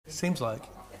Seems like.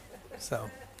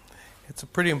 So it's a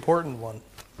pretty important one.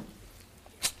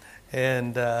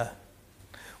 And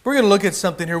we're going to look at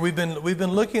something here. We've been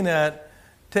looking at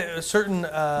certain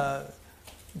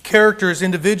characters,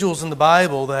 individuals in the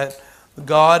Bible that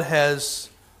God has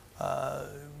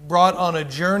brought on a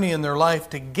journey in their life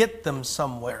to get them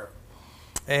somewhere.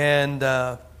 And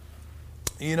the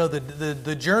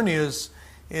journey is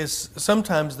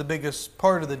sometimes the biggest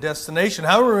part of the destination.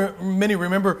 However many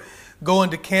remember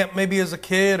going to camp maybe as a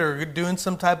kid or doing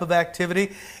some type of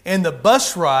activity, and the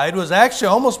bus ride was actually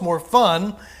almost more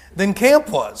fun than camp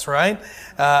was, right?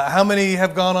 How many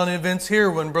have gone on events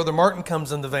here when Brother Martin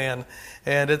comes in the van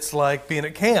and it's like being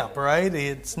at camp, right?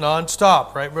 It's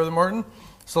nonstop, right, Brother Martin?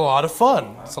 It's a lot of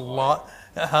fun. It's a lot.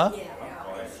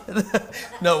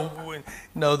 No,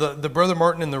 the Brother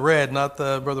Martin in the red, not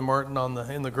the Brother Martin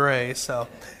in the gray. So,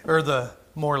 or the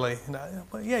Morley.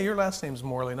 Yeah, your last name's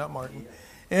Morley, not Martin.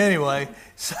 Anyway,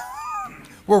 so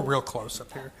we're real close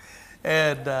up here,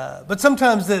 and but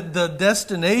sometimes the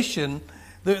destination.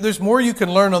 There's more you can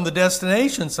learn on the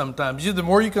destination sometimes. The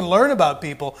more you can learn about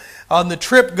people on the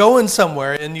trip going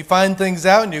somewhere, and you find things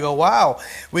out and you go, wow.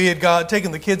 We had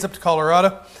taken the kids up to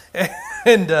Colorado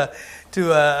and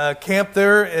to a camp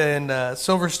there in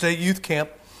Silver State Youth Camp.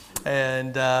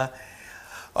 And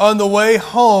on the way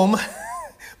home,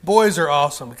 boys are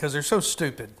awesome because they're so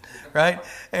stupid, right?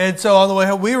 And so on the way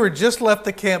home, we were just left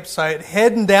the campsite,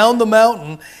 heading down the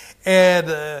mountain,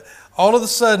 and all of a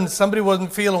sudden, somebody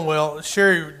wasn't feeling well.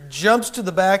 Sherry jumps to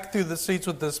the back through the seats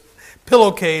with this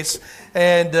pillowcase,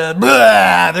 and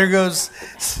there goes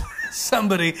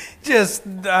somebody.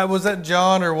 Was that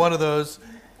John or one of those?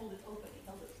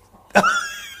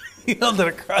 He held it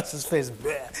across his face.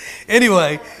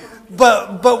 Anyway,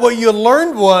 but what you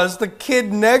learned was the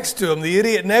kid next to him, the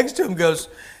idiot next to him, goes,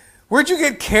 "Where'd you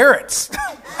get carrots?"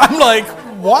 I'm like,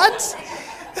 what?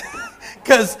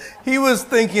 Because he was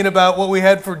thinking about what we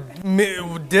had for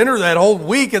dinner that whole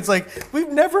week. It's like, we've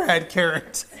never had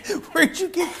carrots. Where'd you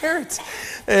get carrots?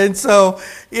 And so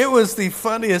it was the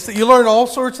funniest. You learn all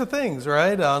sorts of things,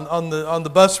 right, on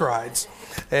the bus rides.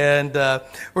 And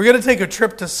we're going to take a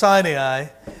trip to Sinai,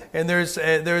 and there's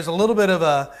a little bit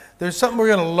of there's something we're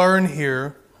going to learn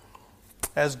here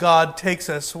as God takes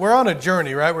us. We're on a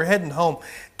journey, right? We're heading home.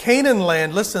 Canaan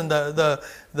land. Listen,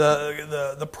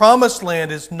 the promised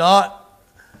land is not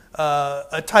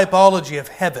a typology of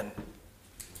heaven.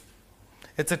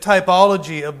 It's a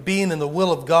typology of being in the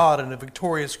will of God in a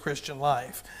victorious Christian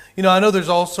life. You know, I know there's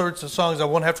all sorts of songs, I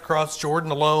won't have to cross Jordan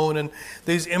alone, and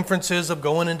these inferences of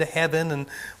going into heaven. And,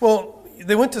 well,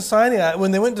 they went to Sinai.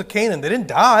 When they went to Canaan, they didn't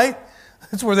die.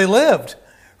 That's where they lived,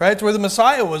 right? It's where the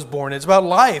Messiah was born. It's about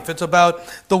life. It's about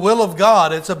the will of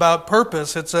God. It's about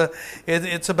purpose. It's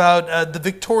about the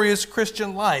victorious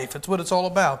Christian life. It's what it's all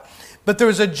about. But there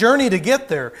was a journey to get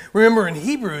there. Remember in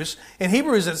Hebrews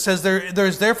it says there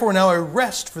is therefore now a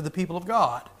rest for the people of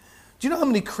God. Do you know how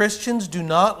many Christians do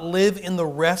not live in the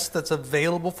rest that's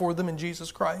available for them in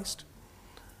Jesus Christ?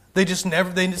 They just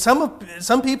never.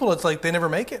 Some people, it's like they never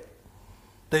make it.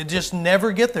 They just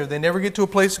never get there. They never get to a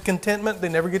place of contentment. They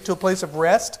never get to a place of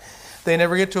rest. They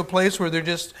never get to a place where they're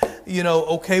just,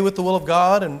 okay with the will of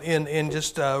God and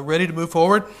just ready to move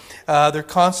forward. They're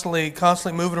constantly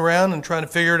moving around and trying to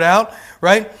figure it out,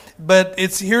 right? But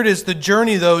here it is, the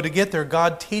journey, though, to get there.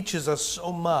 God teaches us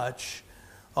so much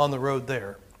on the road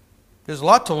there. There's a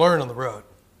lot to learn on the road,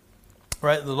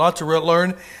 right? There's a lot to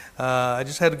learn. I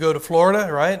just had to go to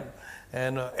Florida, right?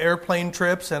 And airplane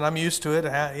trips, and I'm used to it,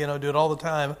 do it all the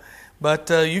time.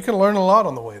 But you can learn a lot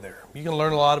on the way there. You can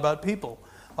learn a lot about people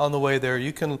on the way there.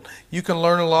 You can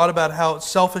learn a lot about how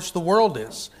selfish the world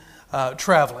is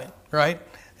traveling, right?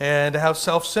 And how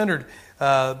self-centered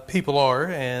people are.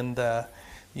 And, the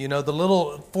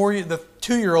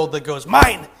 2-year-old that goes,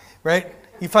 mine, right?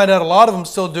 You find out a lot of them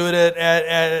still do it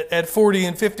at 40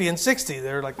 and 50 and 60.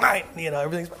 They're like, mine,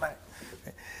 everything's mine.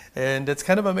 And it's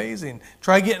kind of amazing.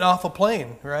 Try getting off a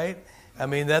plane, right? I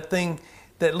mean, that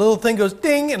little thing goes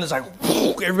ding, and it's like,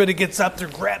 whoo, everybody gets up, they're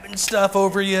grabbing stuff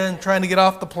over you and trying to get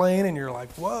off the plane, and you're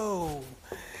like, whoa.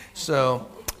 So,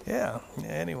 yeah,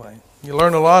 anyway, you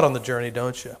learn a lot on the journey,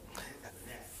 don't you?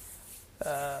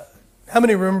 How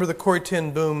many remember the Corrie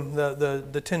ten Boom,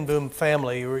 the ten Boom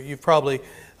family? You probably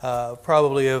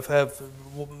have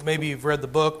maybe you've read the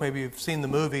book, maybe you've seen the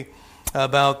movie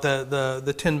about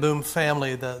the ten Boom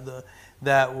family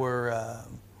that were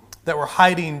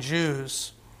hiding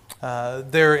Jews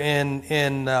there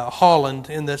in Holland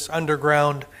in this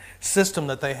underground system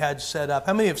that they had set up.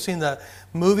 How many have seen the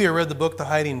movie or read the book, The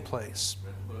Hiding Place?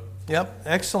 Yep,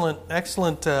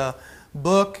 excellent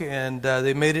book, and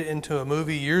they made it into a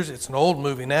movie. It's an old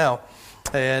movie now,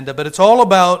 But it's all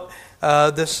about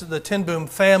the Ten Boom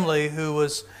family who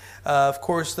was, of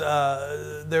course, they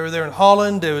were there in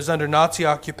Holland. It was under Nazi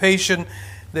occupation.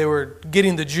 They were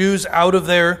getting the Jews out of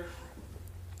there.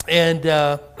 And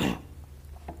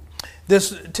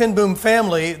this Ten Boom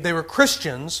family, they were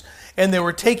Christians, and they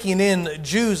were taking in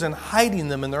Jews and hiding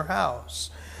them in their house.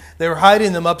 They were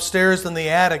hiding them upstairs in the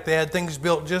attic. They had things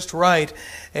built just right,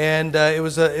 and it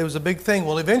was a big thing.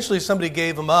 Well, eventually somebody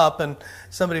gave them up, and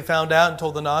somebody found out and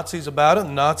told the Nazis about it.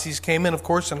 And the Nazis came in, of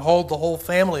course, and hauled the whole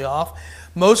family off.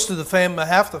 Most of the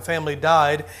half the family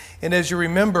died. And as you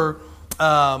remember,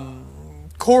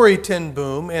 Corrie Ten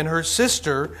Boom and her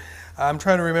sister, I'm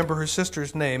trying to remember her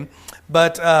sister's name,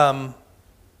 but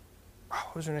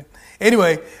what was her name?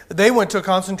 Anyway, they went to a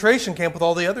concentration camp with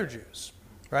all the other Jews,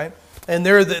 right? And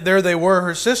there they were.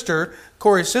 Her sister,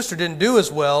 Corrie's sister, didn't do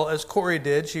as well as Corrie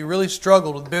did. She really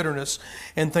struggled with bitterness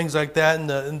and things like that.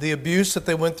 And the abuse that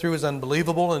they went through is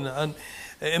unbelievable and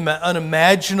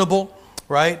unimaginable,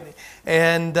 right?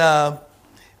 And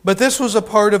but this was a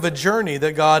part of a journey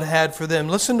that God had for them.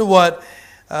 Listen to what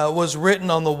was written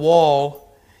on the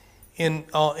wall in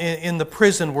the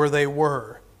prison where they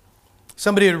were.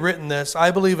 Somebody had written this: "I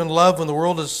believe in love when the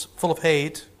world is full of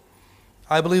hate.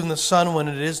 I believe in the sun when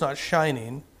it is not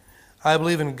shining. I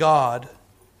believe in God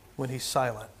when He's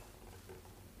silent."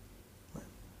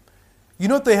 You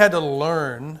know what they had to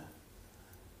learn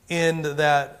in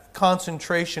that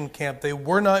concentration camp? They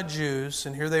were not Jews,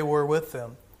 and here they were with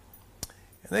them.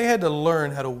 And they had to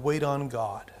learn how to wait on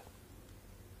God.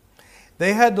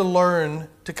 They had to learn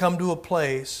to come to a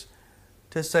place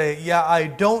to say, yeah, I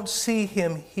don't see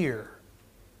Him here,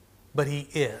 but He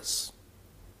is.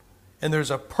 And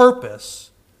there's a purpose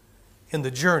in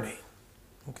the journey.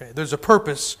 Okay, there's a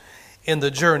purpose in the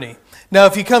journey. Now,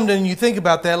 if you come to and you think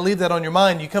about that, leave that on your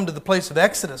mind. You come to the place of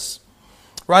Exodus,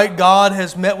 right? God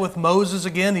has met with Moses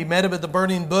again. He met him at the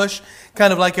burning bush,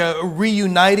 kind of like a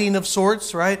reuniting of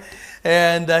sorts, right?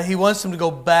 And He wants him to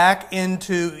go back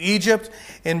into Egypt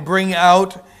and bring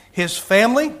out his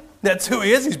family. That's who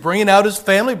He is. He's bringing out His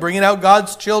family, bringing out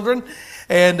God's children.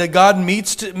 And God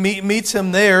meets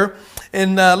him there.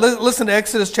 And listen to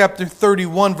Exodus chapter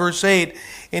 31, verse 8.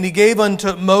 "And He gave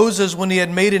unto Moses, when he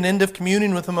had made an end of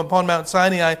communion with him upon Mount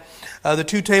Sinai, the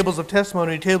 2 tables of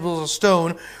testimony, tables of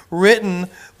stone, written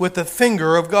with the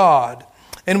finger of God."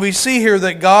 And we see here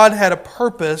that God had a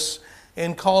purpose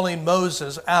in calling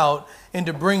Moses out and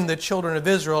to bring the children of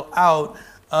Israel out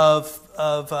of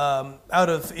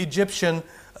Egyptian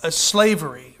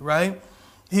slavery, right?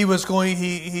 He was going.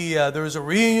 There was a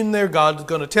reunion there. God was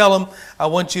going to tell him, "I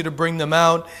want you to bring them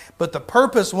out." But the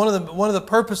purpose, one of the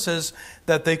purposes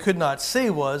that they could not see,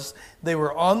 was they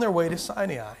were on their way to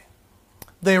Sinai.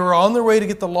 They were on their way to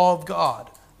get the law of God.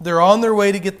 They're on their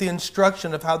way to get the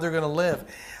instruction of how they're going to live.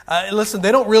 Listen,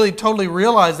 they don't really totally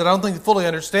realize that. I don't think they fully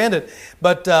understand it.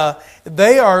 But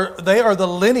they are the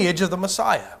lineage of the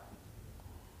Messiah.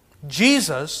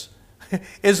 Jesus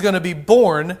is going to be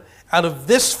born out of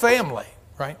this family.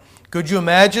 Right? Could you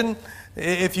imagine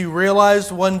if you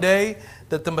realized one day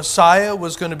that the Messiah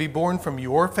was going to be born from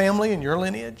your family and your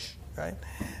lineage? Right?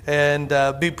 And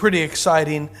be a pretty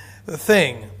exciting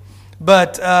thing.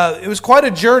 But it was quite a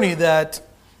journey that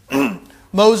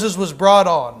Moses was brought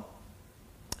on.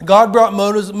 God brought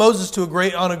Moses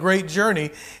on a great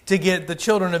journey to get the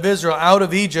children of Israel out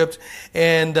of Egypt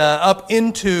and up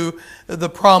into the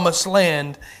promised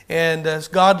land. And as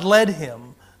God led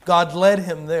him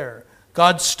there.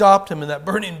 God stopped him in that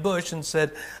burning bush and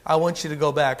said, "I want you to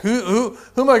go back." Who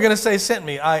am I going to say sent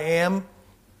me? I am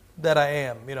that I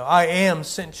am. I am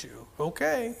sent you.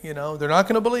 Okay, they're not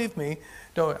going to believe me.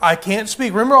 I can't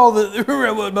speak. Remember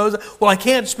what Moses? Well, I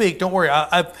can't speak. Don't worry.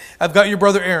 I've got your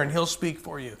brother Aaron. He'll speak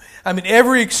for you. I mean,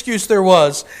 every excuse there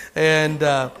was, and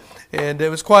it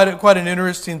was quite an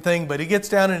interesting thing. But he gets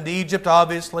down into Egypt,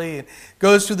 obviously, and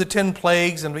goes through the 10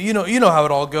 plagues, and you know how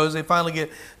it all goes. They finally get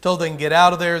told they can get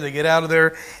out of there. They get out of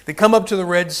there. They come up to the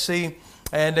Red Sea,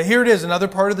 and here it is, another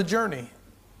part of the journey.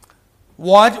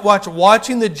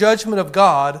 Watching the judgment of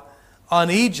God on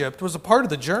Egypt was a part of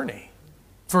the journey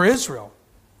for Israel.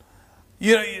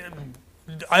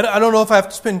 I don't know if I have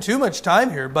to spend too much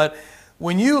time here, but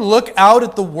when you look out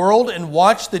at the world and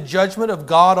watch the judgment of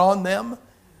God on them,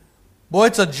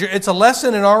 boy, it's a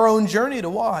lesson in our own journey to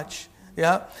watch.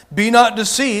 Yeah, be not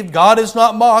deceived. God is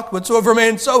not mocked. Whatsoever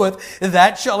man soweth,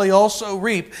 that shall he also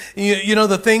reap.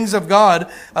 The things of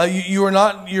God, you're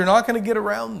not going to get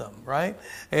around them, right?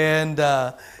 And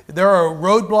there are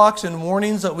roadblocks and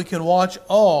warnings that we can watch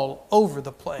all over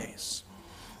the place.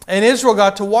 And Israel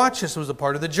got to watch this. It was a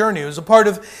part of the journey. It was a part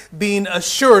of being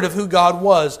assured of who God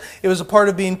was. It was a part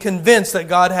of being convinced that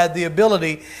God had the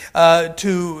ability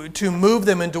to move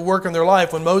them and to work in their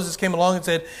life. When Moses came along and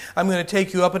said, I'm going to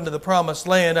take you up into the promised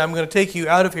land. I'm going to take you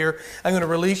out of here. I'm going to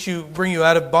release you, bring you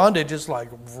out of bondage. It's like,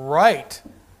 right.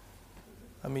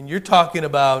 I mean, you're talking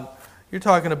about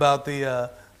the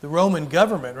Roman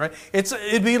government, right?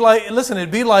 It'd be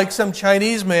like some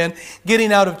Chinese man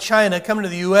getting out of China, coming to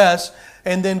the U.S.,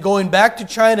 and then going back to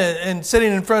China and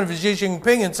sitting in front of Xi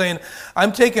Jinping and saying,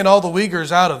 I'm taking all the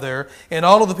Uyghurs out of there and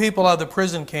all of the people out of the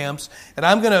prison camps, and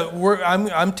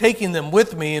I'm taking them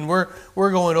with me, and we're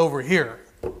going over here.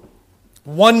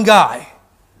 One guy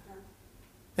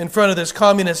in front of this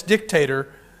communist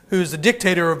dictator, who's the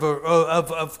dictator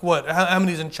of what? How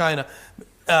many's in China?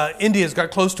 India's got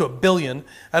close to 1 billion.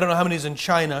 I don't know how many's in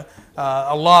China.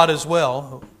 A lot as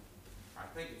well. I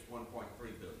think it's 1.3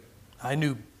 billion. I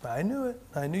knew it.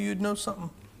 I knew you'd know something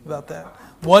about that.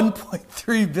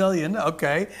 1.3 billion.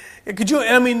 Okay. Could you?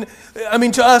 I mean,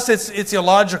 to us, it's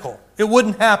illogical. It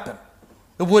wouldn't happen.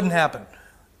 It wouldn't happen,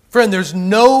 friend. There's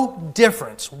no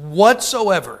difference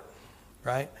whatsoever,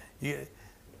 right,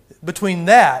 between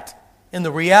that and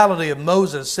the reality of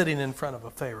Moses sitting in front of a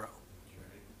Pharaoh.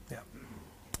 Yeah.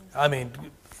 I mean,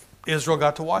 Israel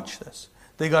got to watch this.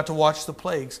 They got to watch the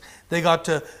plagues. They got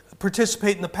to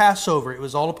participate in the Passover. It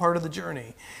was all a part of the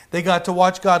journey. They got to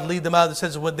watch God lead them out. It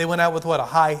says they went out with what? A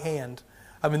high hand.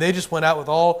 I mean, they just went out with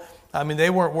all... I mean, they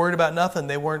weren't worried about nothing.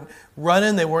 They weren't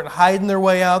running. They weren't hiding their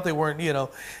way out. They weren't,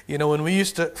 when we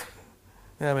used to...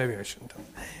 Yeah, maybe I shouldn't tell.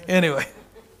 Anyway.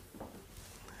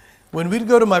 When we'd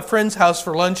go to my friend's house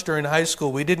for lunch during high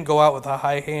school, we didn't go out with a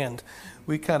high hand.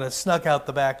 We kind of snuck out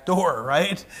the back door,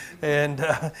 right? And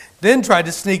then tried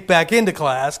to sneak back into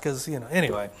class because,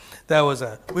 anyway,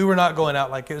 we were not going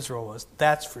out like Israel was,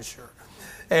 that's for sure.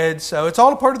 And so it's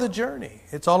all a part of the journey.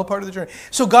 It's all a part of the journey.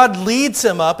 So God leads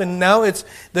them up, and now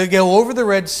they go over the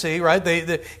Red Sea, right?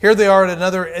 Here they are at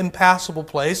another impassable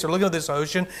place. They're looking at this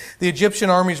ocean. The Egyptian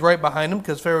army's right behind them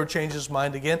because Pharaoh changed his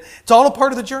mind again. It's all a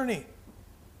part of the journey.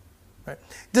 Right.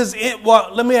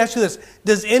 Let me ask you this.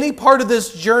 Does any part of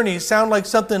this journey sound like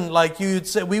something like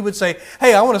we would say,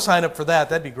 hey, I want to sign up for that.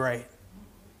 That'd be great.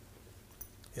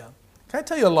 Yeah. Can I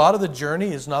tell you a lot of the journey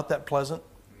is not that pleasant?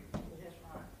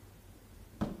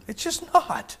 It's just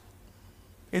not.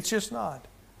 It's just not.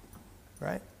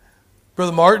 Right?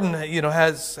 Brother Martin,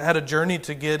 has had a journey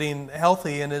to getting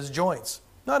healthy in his joints.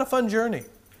 Not a fun journey.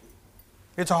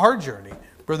 It's a hard journey.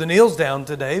 Brother Neil's down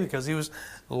today because he was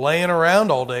laying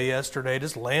around all day yesterday,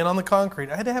 just laying on the concrete.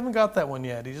 I haven't got that one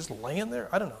yet. He's just laying there.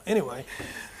 I don't know. Anyway,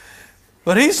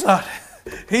 but he's not.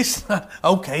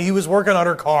 Okay, he was working on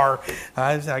her car.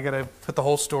 I got to put the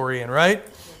whole story in, right?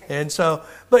 And so,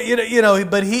 but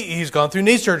he's gone through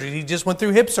knee surgery. He just went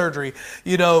through hip surgery.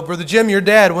 Brother Jim, your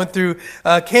dad, went through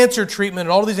cancer treatment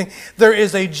and all of these things. There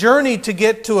is a journey to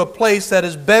get to a place that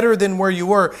is better than where you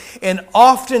were, and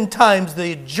oftentimes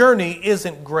the journey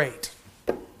isn't great.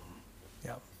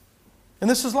 And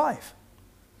this is life.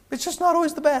 It's just not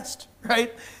always the best,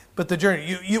 right? But the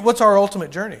journey, what's our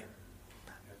ultimate journey?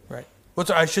 Right?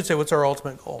 What's our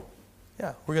ultimate goal?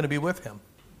 Yeah, we're going to be with Him.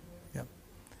 Yeah.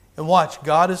 And watch,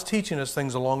 God is teaching us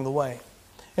things along the way.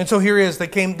 And so here he is. They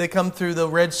come through the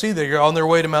Red Sea. They're on their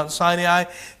way to Mount Sinai.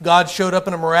 God showed up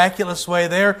in a miraculous way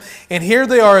there. And here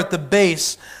they are at the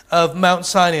base of Mount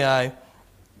Sinai.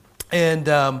 And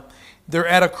they're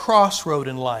at a crossroad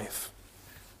in life.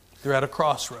 They're at a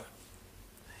crossroad.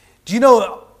 Do you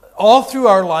know, all through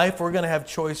our life, we're going to have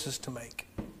choices to make.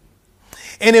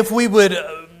 And if we would,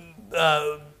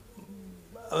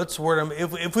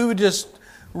 if we would just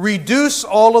reduce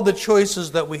all of the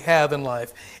choices that we have in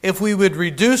life, if we would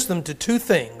reduce them to two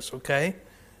things, okay?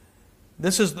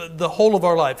 This is the whole of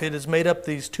our life. It is made up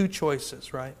these two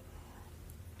choices, right?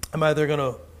 I'm either going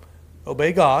to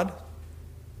obey God,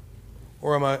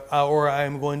 or I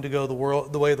am going to go the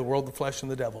way of the world, the flesh,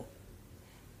 and the devil.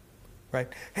 Right.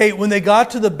 Hey, when they got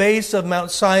to the base of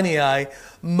Mount Sinai,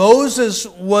 Moses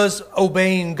was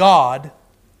obeying God.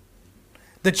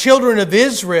 The children of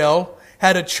Israel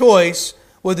had a choice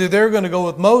whether they were going to go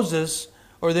with Moses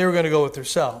or they were going to go with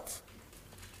themselves.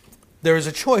 There is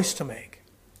a choice to make.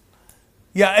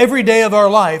 Yeah, every day of our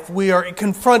life we are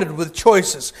confronted with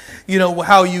choices.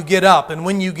 How you get up and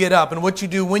when you get up and what you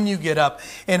do when you get up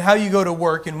and how you go to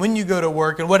work and when you go to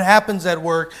work and what happens at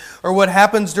work or what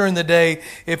happens during the day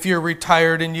if you're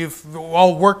retired and you've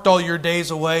all worked all your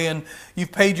days away and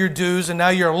you've paid your dues and now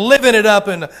you're living it up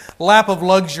in a lap of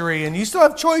luxury and you still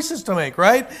have choices to make,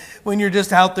 right? When you're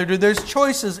just out there, there's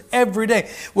choices every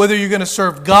day. Whether you're going to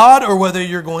serve God or whether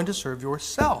you're going to serve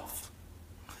yourself.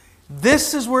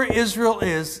 This is where Israel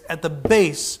is at the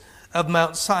base of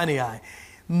Mount Sinai.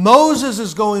 Moses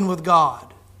is going with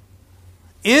God.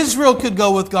 Israel could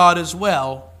go with God as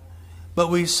well. But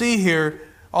we see here,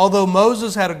 although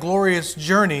Moses had a glorious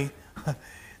journey,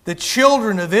 the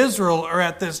children of Israel are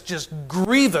at this just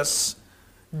grievous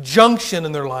junction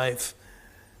in their life.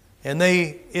 And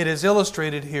it is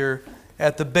illustrated here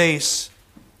at the base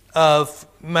of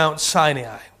Mount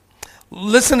Sinai.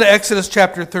 Listen to Exodus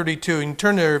chapter 32. You can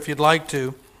turn there if you'd like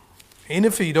to. And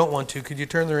if you don't want to, could you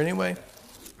turn there anyway?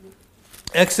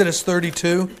 Exodus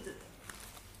 32.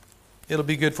 It'll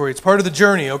be good for you. It's part of the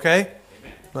journey, okay?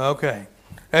 Okay.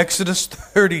 Exodus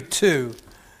 32.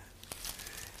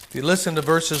 If you listen to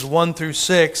verses 1 through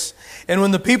 6. And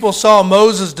when the people saw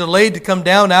Moses delayed to come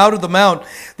down out of the mount,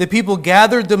 the people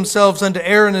gathered themselves unto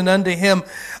Aaron and unto him.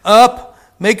 Up,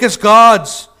 make us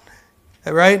gods,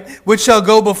 right, which shall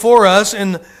go before us.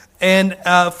 And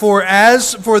for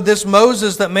as for this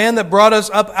Moses, that man that brought us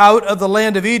up out of the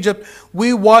land of Egypt,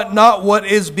 we wot not what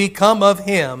is become of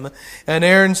him. And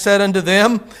Aaron said unto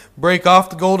them, break off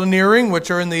the golden earring,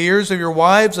 which are in the ears of your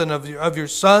wives and of your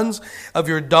sons, of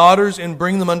your daughters, and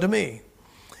bring them unto me.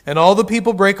 And all the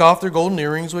people brake off their golden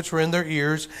earrings which were in their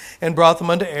ears, and brought them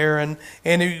unto Aaron.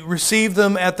 And he received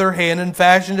them at their hand, and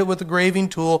fashioned it with a graving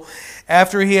tool,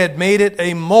 after he had made it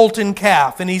a molten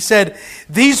calf. And he said,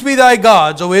 these be thy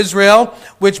gods, O Israel,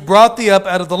 which brought thee up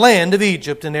out of the land of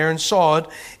Egypt. And Aaron saw it,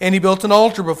 and he built an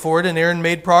altar before it. And Aaron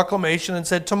made proclamation and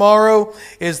said, tomorrow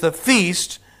is the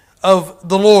feast of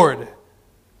the Lord.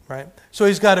 Right? So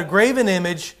he's got a graven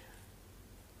image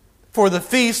for the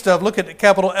feast of, look at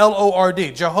capital Lord,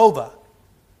 Jehovah.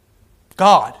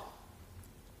 God.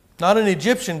 Not an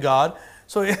Egyptian God.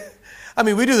 So, I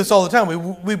mean, we do this all the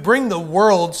time. We bring the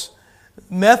world's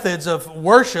methods of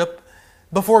worship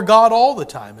before God all the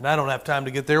time. And I don't have time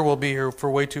to get there. We'll be here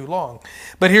for way too long.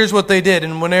 But here's what they did.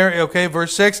 And when,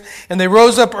 verse 6, and they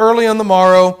rose up early on the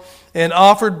morrow and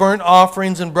offered burnt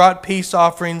offerings and brought peace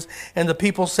offerings. And the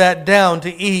people sat down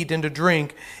to eat and to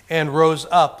drink and rose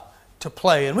up to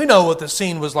play. And we know what the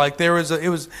scene was like. It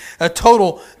was a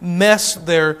total mess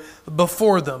there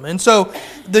before them. And so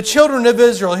the children of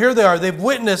Israel, here they are. They've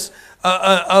witnessed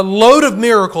a load of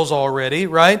miracles already,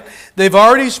 right? They've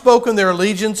already spoken their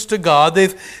allegiance to God.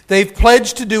 They've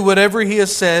pledged to do whatever He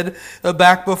has said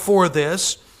back before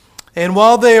this. And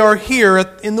while they are here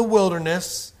in the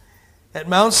wilderness at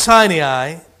Mount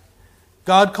Sinai,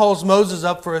 God calls Moses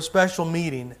up for a special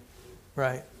meeting,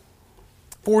 right?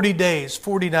 40 days,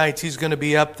 40 nights he's going to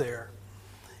be up there.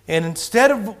 And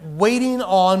instead of waiting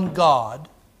on God,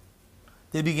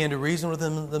 they began to reason with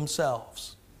him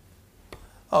themselves.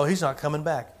 Oh, he's not coming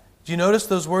back. Do you notice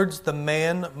those words, the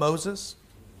man Moses?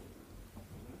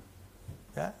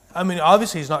 Yeah. I mean,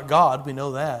 obviously he's not God, we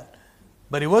know that.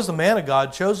 But he was the man of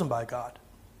God, chosen by God.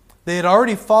 They had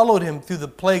already followed him through the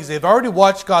plagues. They've already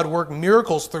watched God work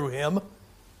miracles through him.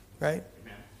 Right?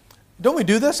 Amen. Don't we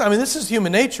do this? I mean, this is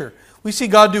human nature. We see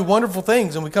God do wonderful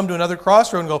things, and we come to another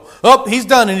crossroad and go, oh, he's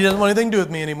done, and he doesn't want anything to do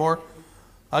with me anymore.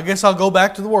 I guess I'll go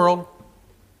back to the world.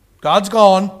 God's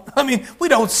gone. I mean, we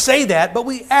don't say that, but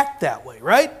we act that way,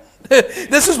 right?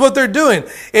 This is what they're doing.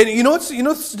 And you know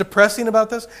what's depressing about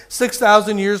this?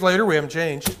 6,000 years later, we haven't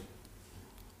changed.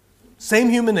 Same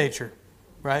human nature,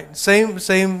 right? Same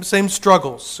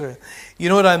struggles. You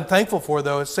know what I'm thankful for,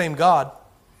 though? Is same God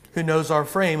who knows our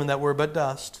frame and that we're but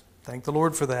dust. Thank the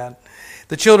Lord for that.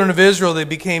 The children of Israel, they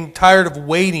became tired of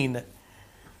waiting,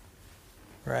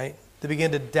 right? They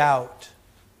began to doubt.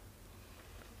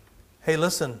 Hey,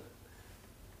 listen,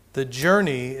 the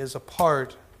journey is a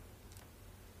part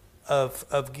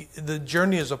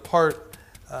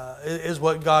is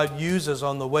what God uses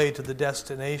on the way to the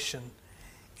destination.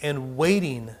 And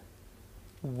waiting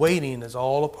is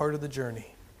all a part of the journey.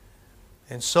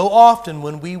 And so often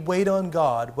when we wait on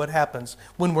God, what happens?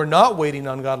 When we're not waiting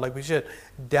on God like we should,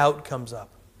 doubt comes up.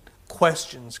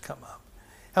 Questions come up.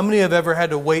 How many have ever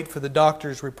had to wait for the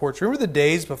doctor's reports? Remember the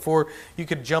days before you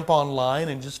could jump online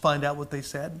and just find out what they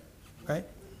said? Right?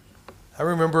 I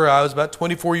remember I was about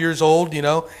 24 years old,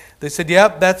 They said,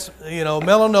 yep, that's,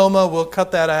 melanoma, we'll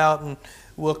cut that out and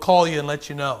we'll call you and let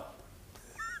you know.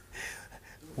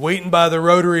 Waiting by the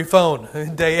rotary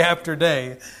phone day after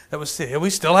day. We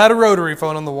still had a rotary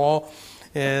phone on the wall,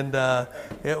 and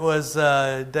it was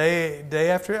day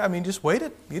after. I mean, just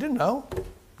waited. You didn't know.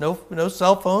 No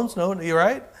cell phones. No, you're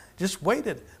right. Just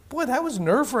waited. Boy, that was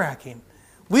nerve-wracking.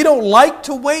 We don't like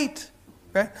to wait.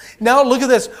 Right? Now look at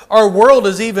this. Our world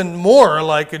is even more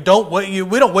like don't wait.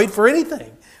 We don't wait for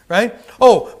anything. right?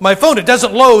 Oh, my phone, it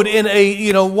doesn't load in a,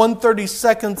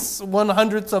 1/32,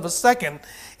 1/100th of a second.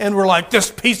 And we're like, this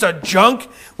piece of junk,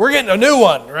 we're getting a new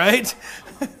one, right?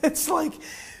 It's like,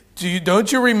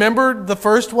 don't you remember the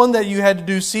first one that you had to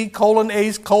do C:/A/dir/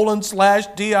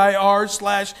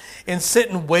 and sit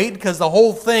and wait because the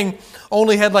whole thing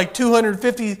only had like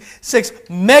 256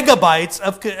 megabytes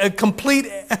of complete.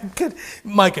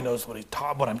 Micah knows what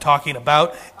I'm talking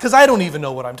about because I don't even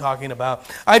know what I'm talking about.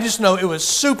 I just know it was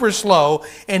super slow,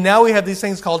 and now we have these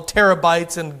things called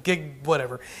terabytes and gig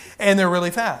whatever, and they're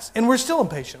really fast, and we're still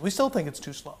impatient. We still think it's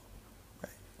too slow.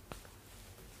 Right?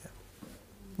 Yeah.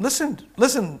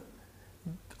 Listen.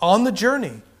 On the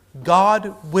journey,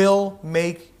 God will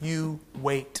make you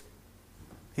wait.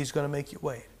 He's going to make you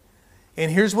wait.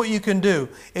 And here's what you can do.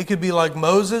 It could be like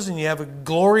Moses and you have a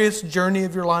glorious journey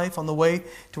of your life on the way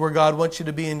to where God wants you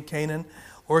to be in Canaan.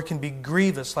 Or it can be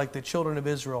grievous like the children of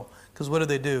Israel. Because what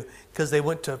do? Because they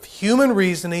went to human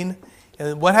reasoning.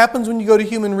 And what happens when you go to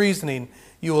human reasoning?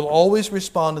 You will always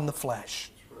respond in the flesh.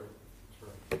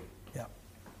 Yeah.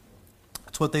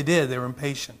 That's what they did. They were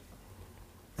impatient.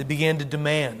 They began to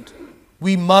demand.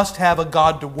 We must have a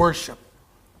God to worship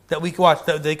that we could watch,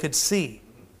 that they could see.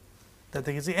 That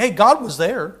they could see, hey, God was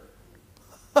there.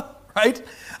 Right?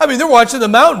 I mean, they're watching the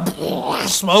mountain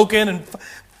smoking and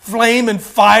flame and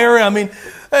fire. I mean,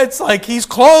 it's like he's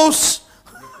close.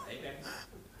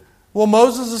 Well,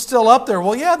 Moses is still up there.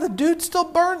 Well, yeah, the dude's still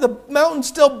burned. The mountain's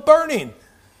still burning.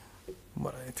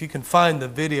 If you can find the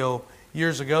video,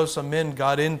 years ago, some men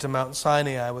got into Mount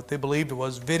Sinai. What they believed it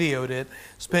was, videoed it,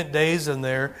 spent days in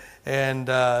there, and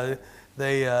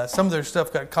some of their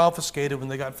stuff got confiscated when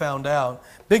they got found out.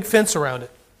 Big fence around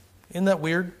it. Isn't that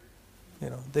weird?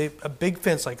 A big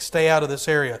fence, like stay out of this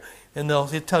area, and they'll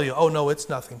tell you, oh no, it's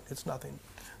nothing. It's nothing.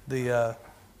 The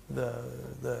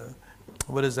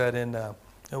what is that in?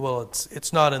 Well,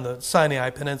 it's not in the Sinai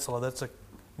Peninsula. That's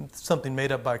something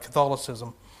made up by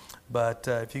Catholicism. But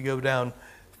if you go down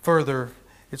further,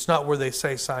 it's not where they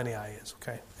say Sinai is.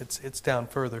 Okay, it's down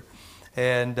further,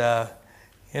 and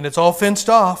it's all fenced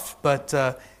off. But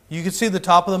you can see the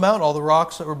top of the mountain, all the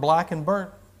rocks that were black and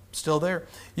burnt, still there.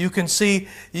 You could see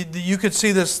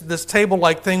this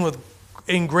table-like thing with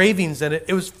engravings in it.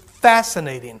 It was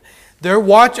fascinating. They're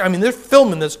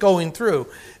filming this going through,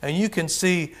 and you can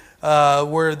see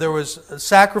where there was a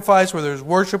sacrifice, where there's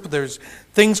worship, there's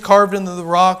things carved into the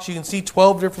rocks. You can see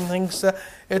 12 different things.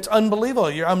 It's unbelievable.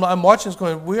 I'm watching this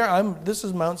going, this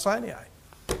is Mount Sinai.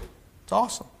 It's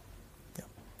awesome. Yeah.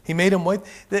 He made them wait.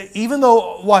 Even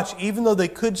though they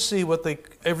could see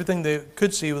everything they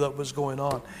could see that was going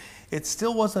on, it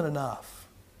still wasn't enough.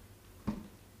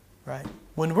 Right?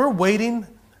 When we're waiting,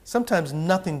 sometimes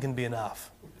nothing can be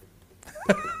enough.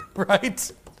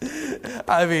 Right?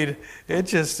 I mean,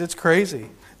 it's crazy.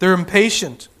 They're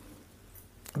impatient.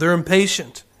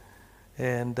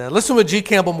 And listen to what G.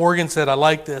 Campbell Morgan said. I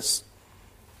like this.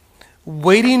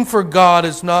 Waiting for God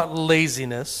is not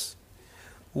laziness.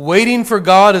 Waiting for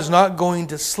God is not going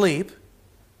to sleep.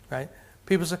 Right?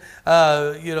 People say,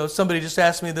 somebody just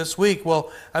asked me this week,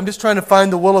 well, I'm just trying to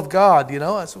find the will of God.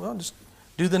 I said, well, just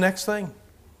do the next thing.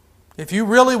 If you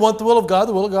really want the will of God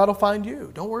will find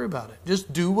you. Don't worry about it.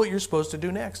 Just do what you're supposed to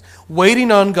do next.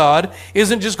 Waiting on God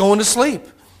isn't just going to sleep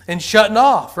and shutting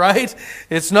off, right?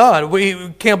 It's not.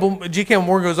 G. Campbell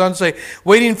Morgan goes on to say,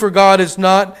 waiting for God is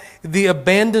not the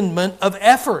abandonment of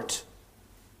effort.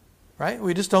 Right?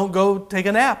 We just don't go take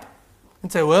a nap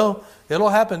and say, well, it'll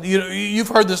happen. You've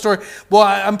heard the story. Well,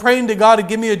 I'm praying to God to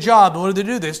give me a job. And what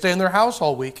do? They stay in their house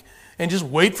all week and just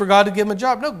wait for God to give them a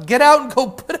job. No, get out and go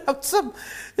put out some.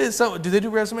 So, do they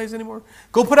do resumes anymore?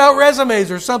 Go put out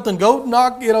resumes or something. Go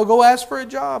go ask for a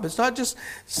job. It's not just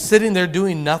sitting there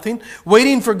doing nothing.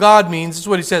 Waiting for God means, this is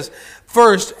what he says,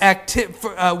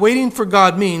 waiting for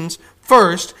God means,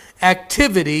 first,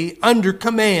 activity under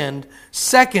command.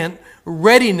 Second,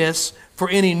 readiness for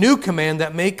any new command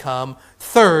that may come.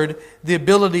 Third, the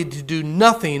ability to do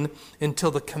nothing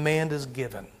until the command is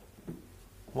given.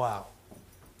 Wow.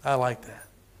 I like that.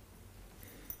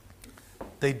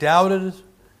 They doubted,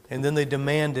 and then they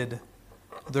demanded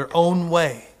their own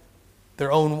way.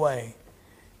 Their own way.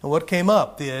 And what came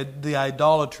up? The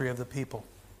idolatry of the people.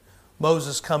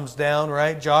 Moses comes down,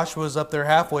 right? Joshua's up there,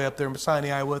 halfway up there in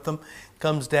Sinai with them.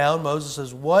 Comes down. Moses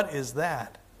says, what is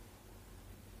that?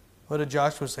 What did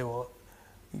Joshua say? Well,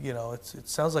 it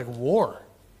sounds like war.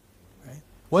 Right?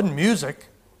 Wasn't music.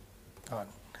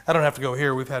 I don't have to go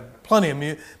here. We've had plenty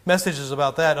of messages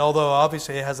about that, although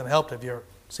obviously it hasn't helped. Have you ever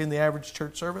seen the average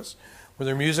church service where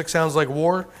their music sounds like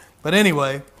war? But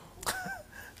anyway,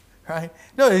 right?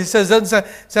 No, he says it doesn't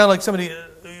sound like somebody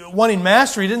wanting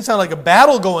mastery. It didn't sound like a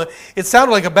battle going. It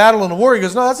sounded like a battle and a war. He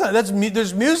goes, no, that's not.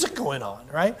 There's music going on,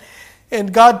 right?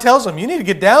 And God tells him, you need to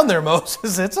get down there,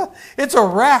 Moses. It's a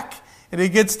wreck. And he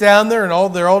gets down there,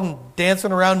 and they're all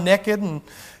dancing around naked and,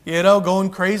 going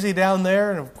crazy down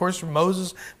there. And of course,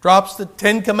 Moses drops the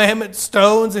 10 Commandment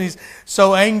stones, and he's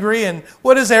so angry. And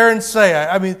what does Aaron say?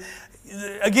 I mean,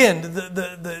 again,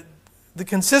 the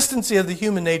consistency of the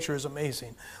human nature is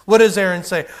amazing. What does Aaron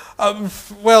say?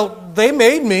 Well, they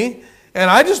made me, and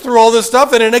I just threw all this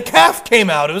stuff in, and a calf came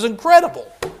out. It was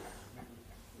incredible.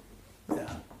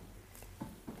 Yeah.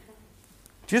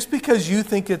 Just because you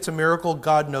think it's a miracle,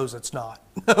 God knows it's not.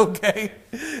 Okay?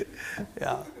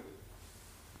 Yeah.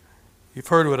 You've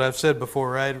heard what I've said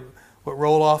before, right? What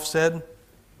Roloff said?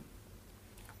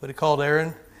 What he called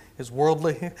Aaron? His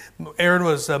worldly. Aaron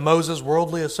was Moses'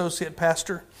 worldly associate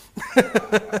pastor.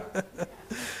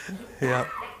 Yeah.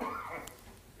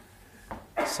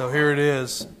 So here it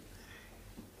is.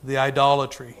 The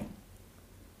idolatry.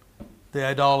 The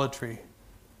idolatry.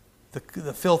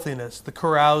 The filthiness. The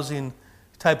carousing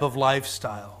type of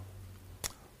lifestyle.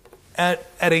 At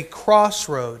a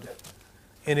crossroad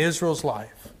in Israel's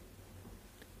life,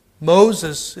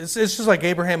 Moses, it's just like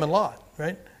Abraham and Lot,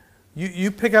 right?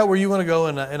 You pick out where you want to go,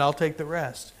 and I'll take the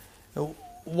rest.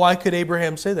 Why could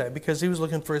Abraham say that? Because he was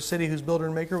looking for a city whose builder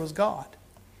and maker was God.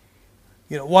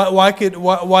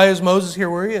 Why is Moses here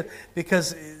where he is?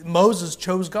 Because Moses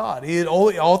chose God. He had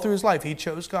all through his life, he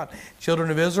chose God. Children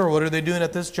of Israel, what are they doing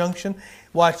at this junction?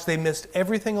 Watch, they missed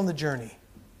everything on the journey.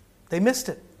 They missed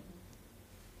it.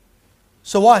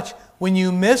 So watch, when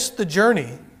you miss the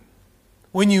journey,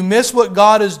 when you miss what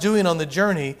God is doing on the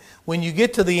journey, when you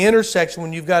get to the intersection,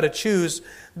 when you've got to choose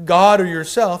God or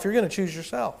yourself, you're going to choose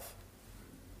yourself.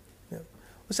 Yeah.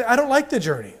 You say, I don't like the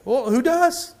journey. Well, who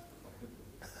does?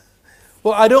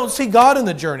 Well, I don't see God in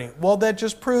the journey. Well, that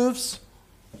just proves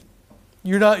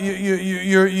you're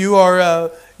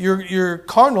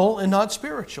carnal and not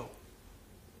spiritual.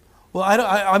 Well,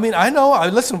 I know.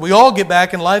 Listen, we all get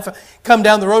back in life, come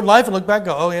down the road in life and look back and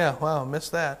go, oh yeah, wow, I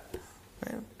missed that.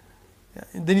 Right? Yeah.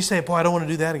 And then you say, boy, I don't want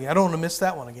to do that again. I don't want to miss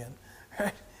that one again.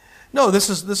 Right? No, this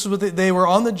is what they were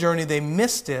on the journey. They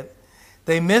missed it.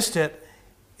 They missed it.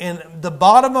 And the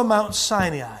bottom of Mount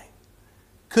Sinai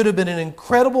could have been an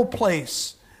incredible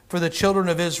place for the children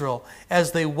of Israel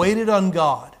as they waited on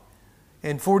God.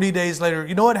 And 40 days later,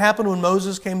 you know what happened when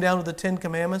Moses came down with the 10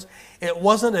 Commandments? It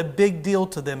wasn't a big deal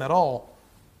to them at all.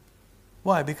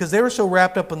 Why? Because they were so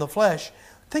wrapped up in the flesh.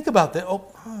 Think about that.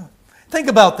 Think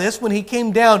about this. When he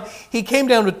came down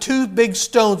with 2 big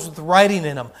stones with writing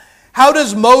in them. How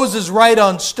does Moses write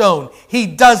on stone? He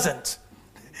doesn't.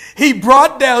 He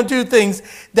brought down 2 things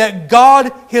that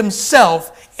God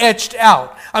himself etched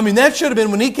out. I mean, that should have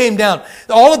been when he came down.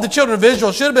 All of the children of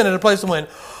Israel should have been at a place and went,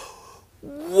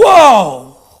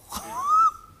 whoa!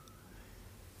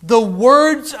 The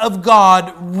words of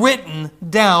God written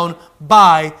down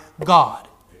by God.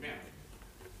 Amen.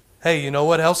 Hey, you know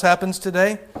what else happens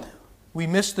today? We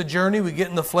miss the journey, we get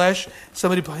in the flesh,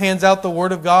 somebody hands out the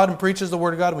Word of God and preaches the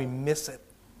Word of God, and we miss it.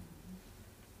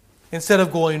 Instead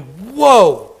of going,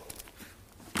 whoa!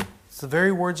 It's the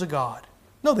very words of God.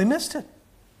 No, they missed it.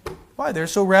 Why? They're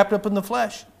so wrapped up in the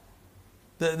flesh.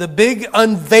 The big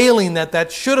unveiling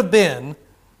that should have been,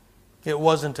 it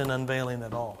wasn't an unveiling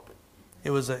at all.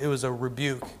 It was a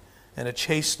rebuke and a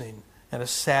chastening and a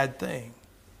sad thing.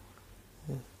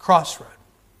 Crossroad.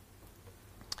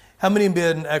 How many have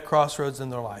been at crossroads in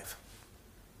their life?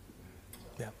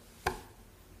 Yeah.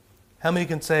 How many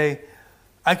can say,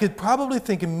 I could probably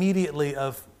think immediately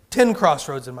of 10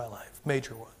 crossroads in my life,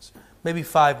 major ones. Maybe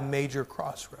 5 major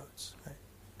crossroads. Right?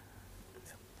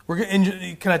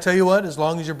 Yeah. Can I tell you what? As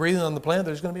long as you're breathing on the planet,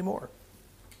 there's going to be more.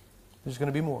 There's going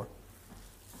to be more.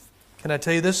 Can I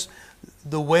tell you this?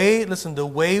 The way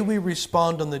we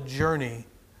respond on the journey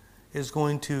is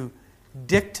going to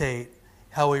dictate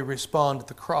how we respond at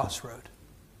the crossroad.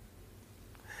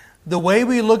 The way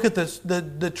we look at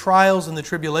the trials and the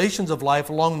tribulations of life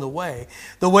along the way,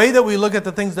 the way that we look at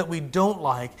the things that we don't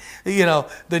like, the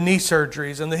knee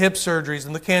surgeries and the hip surgeries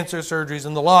and the cancer surgeries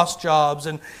and the lost jobs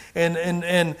and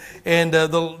the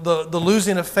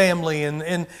losing of family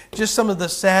and just some of the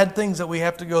sad things that we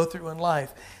have to go through in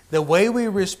life. The way we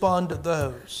respond to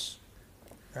those,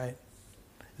 right,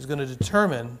 is going to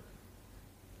determine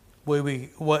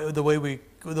the way we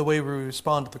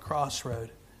respond to the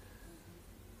crossroad.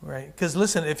 Right? Because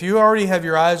listen, if you already have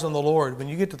your eyes on the Lord, when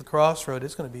you get to the crossroad,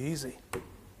 it's going to be easy.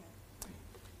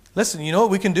 Listen, you know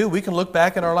what we can do? We can look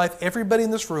back in our life. Everybody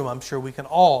in this room, I'm sure we can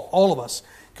all of us,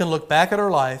 can look back at our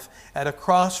life at a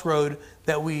crossroad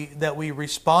that we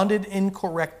responded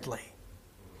incorrectly.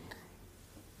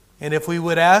 And if we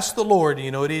would ask the Lord,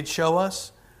 you know what He'd show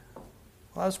us?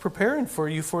 Well, I was preparing for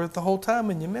you for it the whole time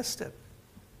and you missed it.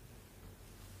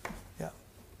 Yeah.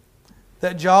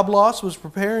 That job loss was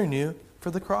preparing you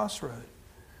for the crossroad.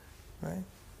 Right?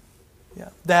 Yeah.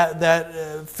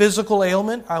 That physical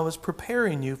ailment, I was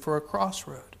preparing you for a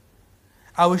crossroad.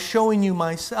 I was showing you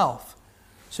myself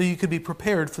so you could be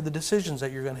prepared for the decisions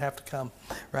that you're going to have to come.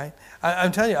 Right?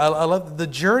 I'm telling you, I love the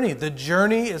journey. The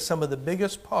journey is some of the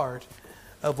biggest part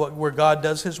of where God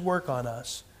does His work on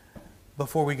us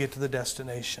before we get to the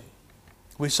destination.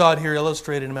 We saw it here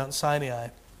illustrated in Mount Sinai.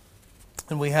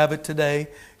 And we have it today.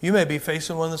 You may be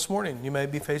facing one this morning. You may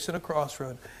be facing a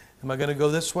crossroad. Am I going to go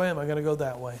this way? Am I going to go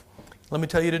that way? Let me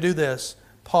tell you to do this.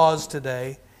 Pause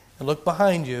today and look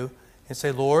behind you and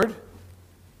say, Lord,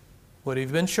 what have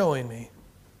you been showing me?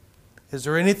 Is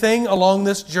there anything along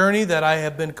this journey that I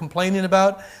have been complaining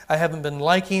about, I haven't been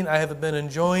liking, I haven't been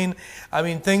enjoying? I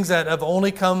mean, things that have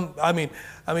only come,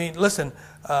 listen,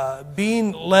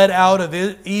 being led out of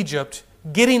Egypt,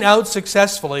 getting out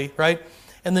successfully, right?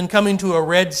 And then coming to a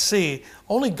Red Sea.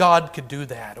 Only God could do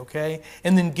that, okay?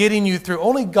 And then getting you through.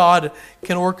 Only God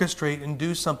can orchestrate and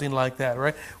do something like that,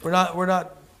 right? We're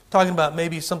not talking about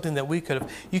maybe something that we could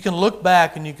have. You can look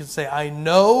back and you can say, I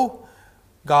know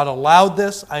God allowed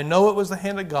this. I know it was the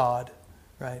hand of God,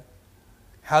 right?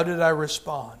 How did I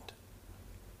respond?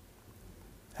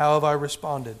 How have I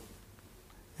responded?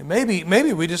 And maybe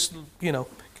we just,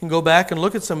 can go back and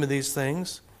look at some of these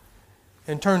things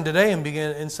and turn today and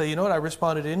begin and say, you know what, I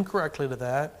responded incorrectly to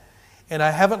that. And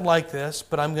I haven't liked this,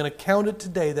 but I'm going to count it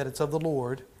today that it's of the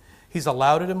Lord. He's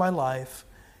allowed it in my life.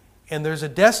 And there's a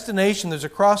destination, there's a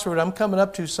crossroad I'm coming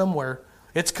up to somewhere.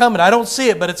 It's coming. I don't see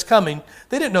it, but it's coming.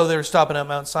 They didn't know they were stopping at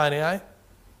Mount Sinai.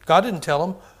 God didn't tell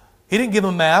them. He didn't give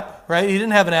them a map, right? He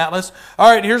didn't have an atlas.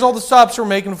 All right, here's all the stops we're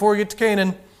making before we get to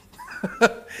Canaan.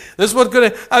 This is what's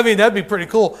going to, that'd be pretty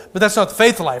cool, but that's not the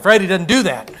faith of life, right? He doesn't do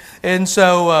that. And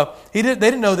so they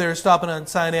didn't know they were stopping on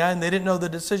Sinai, and they didn't know the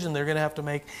decision they were going to have to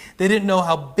make. They didn't know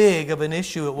how big of an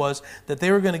issue it was that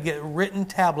they were going to get written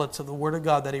tablets of the Word of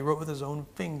God that He wrote with His own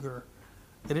finger.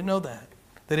 They didn't know that.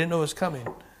 They didn't know it was coming.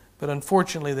 But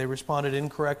unfortunately, they responded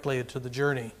incorrectly to the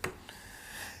journey,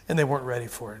 and they weren't ready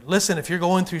for it. Listen, if you're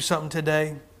going through something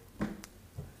today,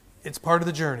 it's part of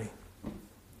the journey.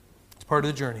 It's part of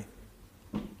the journey.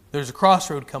 There's a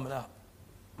crossroad coming up.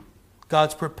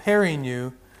 God's preparing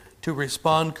you to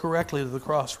respond correctly to the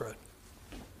crossroad,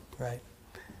 right?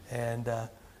 And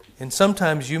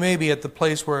sometimes you may be at the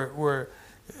place where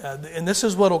and this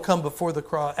is what will come before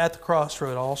at the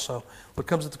crossroad also. What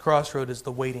comes at the crossroad is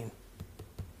the waiting.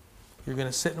 You're going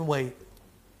to sit and wait.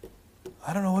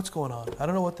 I don't know what's going on. I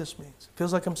don't know what this means. It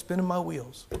feels like I'm spinning my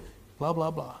wheels. Blah,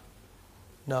 blah, blah.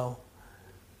 No.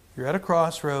 You're at a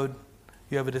crossroad.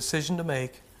 You have a decision to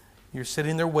make. You're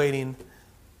sitting there waiting.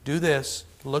 Do this.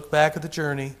 Look back at the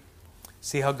journey.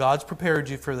 See how God's prepared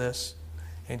you for this.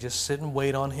 And just sit and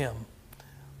wait on Him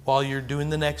while you're doing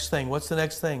the next thing. What's the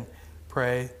next thing?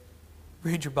 Pray.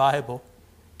 Read your Bible.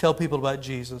 Tell people about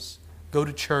Jesus. Go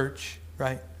to church,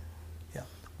 right? Yeah.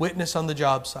 Witness on the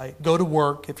job site. Go to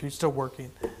work if you're still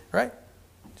working, right?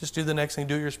 Just do the next thing.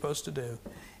 Do what you're supposed to do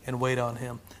and wait on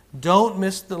Him. Don't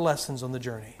miss the lessons on the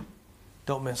journey.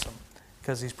 Don't miss them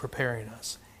because He's preparing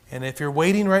us. And if you're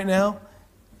waiting right now,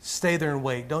 stay there and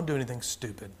wait. Don't do anything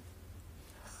stupid.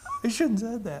 I shouldn't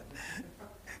have said that.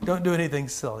 Don't do anything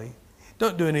silly.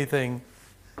 Don't do anything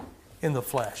in the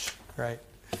flesh, right?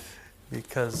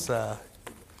 Because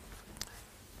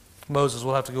Moses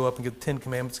will have to go up and get the 10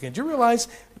 Commandments again. Do you realize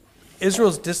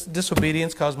Israel's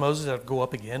disobedience caused Moses to go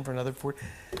up again for another 40?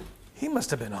 He must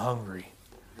have been hungry.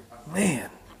 Man,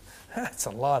 that's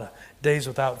a lot of days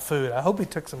without food. I hope he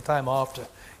took some time off to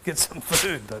get some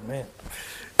food, but man,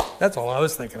 that's all I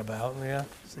was thinking about. Yeah,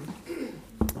 see?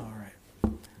 All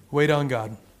right. Wait on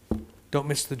God. Don't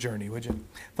miss the journey, would you?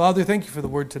 Father, thank you for the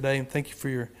word today, and thank you for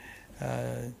your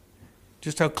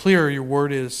just how clear your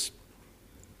word is,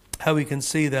 how we can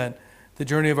see that the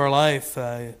journey of our life,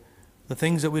 the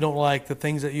things that we don't like, the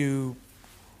things that you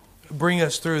bring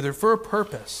us through, they're for a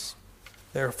purpose.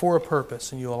 They're for a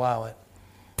purpose, and you allow it.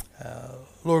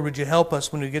 Lord, would you help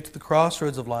us when we get to the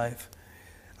crossroads of life?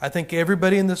 I think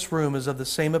everybody in this room is of the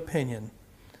same opinion.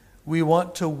 We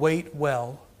want to wait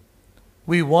well.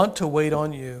 We want to wait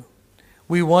on you.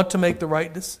 We want to make the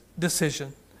right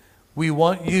decision. We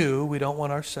want you. We don't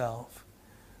want ourselves.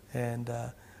 And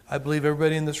I believe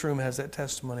everybody in this room has that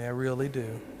testimony. I really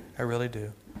do. I really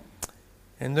do.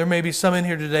 And there may be some in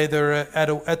here today that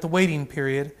are at the waiting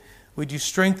period. Would you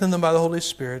strengthen them by the Holy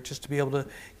Spirit just to be able to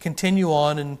continue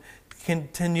on and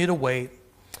continue to wait?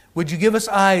 Would you give us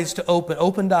eyes to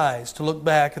opened eyes to look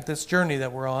back at this journey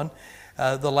that we're on,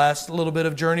 the last little bit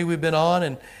of journey we've been on,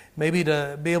 and maybe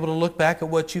to be able to look back at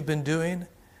what you've been doing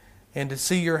and to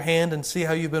see your hand and see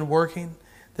how you've been working,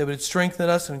 that would strengthen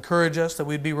us and encourage us, that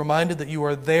we'd be reminded that you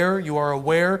are there, you are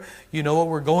aware, you know what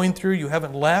we're going through, you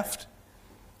haven't left.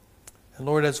 And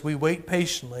Lord, as we wait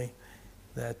patiently,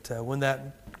 that when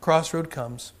that crossroad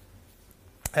comes,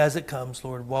 as it comes,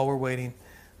 Lord, while we're waiting,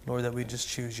 Lord, that we just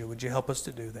choose you. Would you help us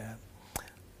to do that?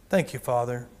 Thank you,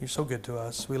 Father. You're so good to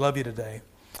us. We love you today.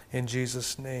 In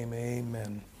Jesus' name,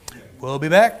 amen. We'll be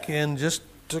back in just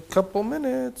a couple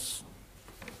minutes.